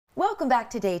Welcome back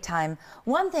to Daytime.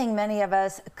 One thing many of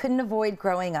us couldn't avoid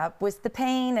growing up was the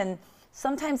pain and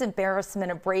sometimes embarrassment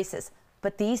of braces.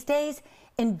 But these days,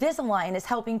 Invisalign is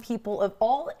helping people of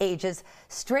all ages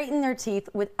straighten their teeth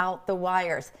without the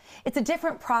wires. It's a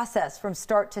different process from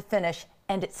start to finish,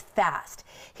 and it's fast.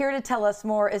 Here to tell us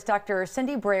more is Dr.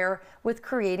 Cindy Brayer with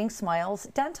Creating Smiles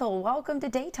Dental. Welcome to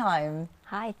Daytime.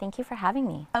 Hi, thank you for having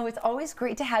me. Oh, it's always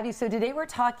great to have you. So today we're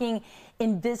talking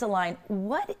Invisalign.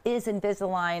 What is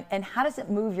Invisalign and how does it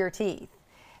move your teeth?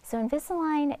 So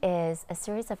Invisalign is a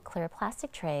series of clear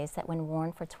plastic trays that when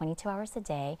worn for 22 hours a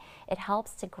day, it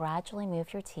helps to gradually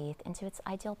move your teeth into its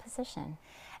ideal position.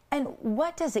 And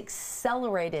what does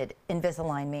accelerated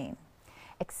Invisalign mean?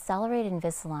 Accelerated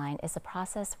Invisalign is a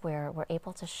process where we're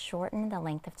able to shorten the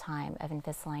length of time of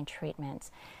Invisalign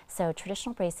treatment. So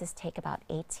traditional braces take about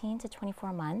 18 to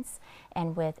 24 months,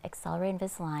 and with accelerated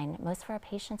Invisalign, most of our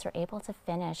patients are able to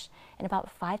finish in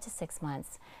about 5 to 6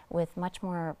 months with much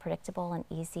more predictable and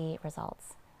easy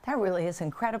results. That really is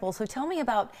incredible. So tell me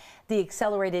about the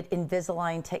accelerated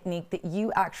Invisalign technique that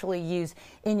you actually use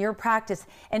in your practice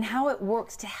and how it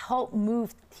works to help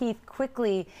move teeth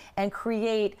quickly and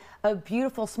create a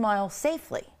beautiful smile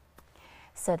safely.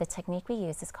 So the technique we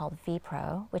use is called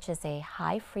VPRO, which is a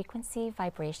high-frequency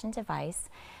vibration device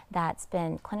that's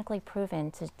been clinically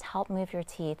proven to help move your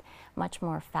teeth much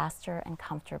more faster and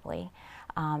comfortably.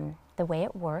 The way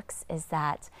it works is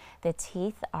that the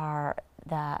teeth are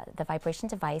the vibration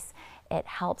device. It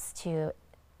helps to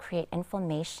create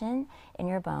inflammation in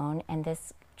your bone, and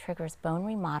this triggers bone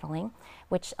remodeling,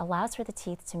 which allows for the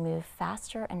teeth to move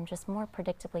faster and just more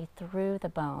predictably through the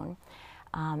bone.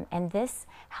 And this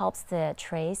helps the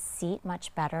trays seat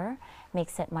much better,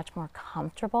 makes it much more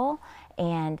comfortable,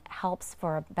 and helps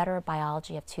for a better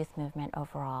biology of tooth movement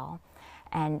overall.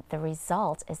 And the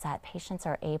result is that patients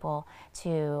are able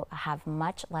to have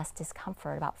much less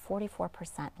discomfort, about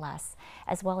 44% less,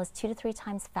 as well as 2 to 3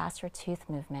 times faster tooth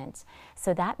movement.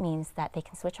 So that means that they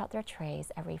can switch out their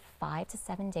trays every 5 to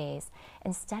 7 days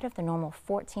instead of the normal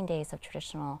 14 days of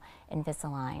traditional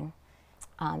Invisalign.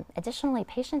 Additionally,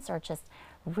 patients are just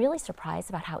really surprised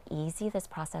about how easy this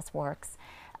process works,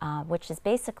 which is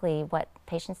basically what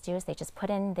patients do is they just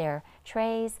put in their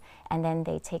trays and then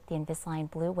they take the Invisalign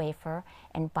blue wafer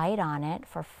and bite on it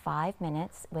for 5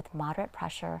 minutes with moderate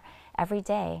pressure every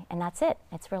day, and that's it.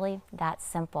 It's really that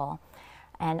simple.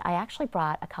 And I actually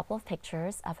brought a couple of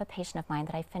pictures of a patient of mine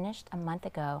that I finished a month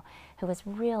ago who was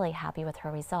really happy with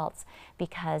her results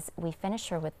because we finished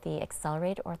her with the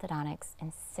accelerated orthodontics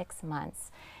in 6 months.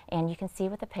 And you can see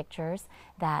with the pictures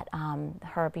that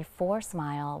her before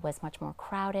smile was much more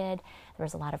crowded. There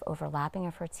was a lot of overlapping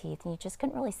of her teeth, and you just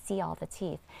couldn't really see all the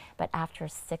teeth. But after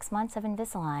 6 months of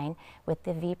Invisalign with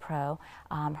the VPRO,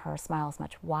 her smile is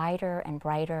much wider and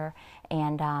brighter,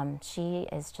 and she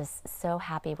is just so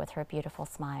happy with her beautiful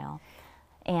smile.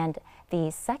 And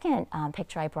the second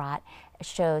picture I brought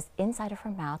shows inside of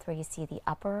her mouth where you see the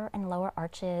upper and lower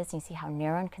arches, and you see how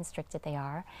narrow and constricted they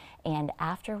are. And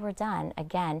after we're done,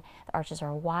 again, the arches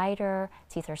are wider,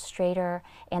 teeth are straighter,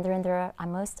 and they're in their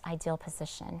most ideal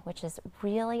position, which is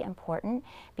really important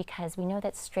because we know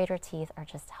that straighter teeth are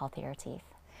just healthier teeth.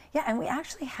 Yeah, and we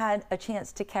actually had a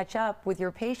chance to catch up with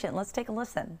your patient. Let's take a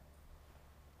listen.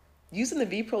 Using the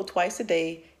VPRO twice a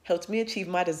day helped me achieve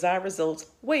my desired results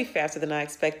way faster than I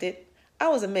expected. I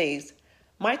was amazed.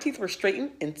 My teeth were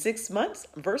straightened in 6 months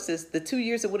versus the 2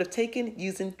 years it would have taken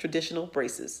using traditional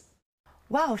braces.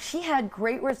 Wow, she had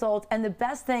great results, and the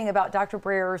best thing about Dr.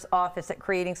 Brayer's office at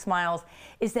Creating Smiles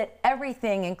is that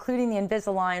everything, including the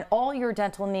Invisalign, all your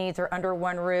dental needs are under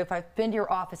one roof. I've been to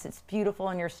your office. It's beautiful,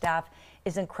 and your staff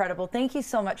is incredible. Thank you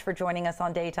so much for joining us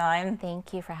on Daytime.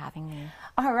 Thank you for having me.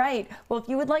 All right. Well, if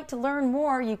you would like to learn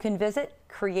more, you can visit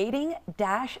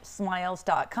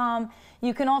creating-smiles.com.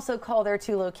 You can also call their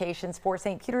 2 locations for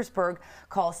St. Petersburg.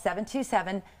 Call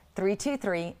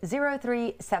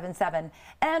 727-323-0377.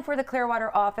 And for the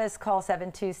Clearwater office, call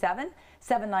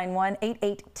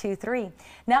 727-791-8823.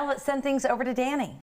 Now let's send things over to Danny.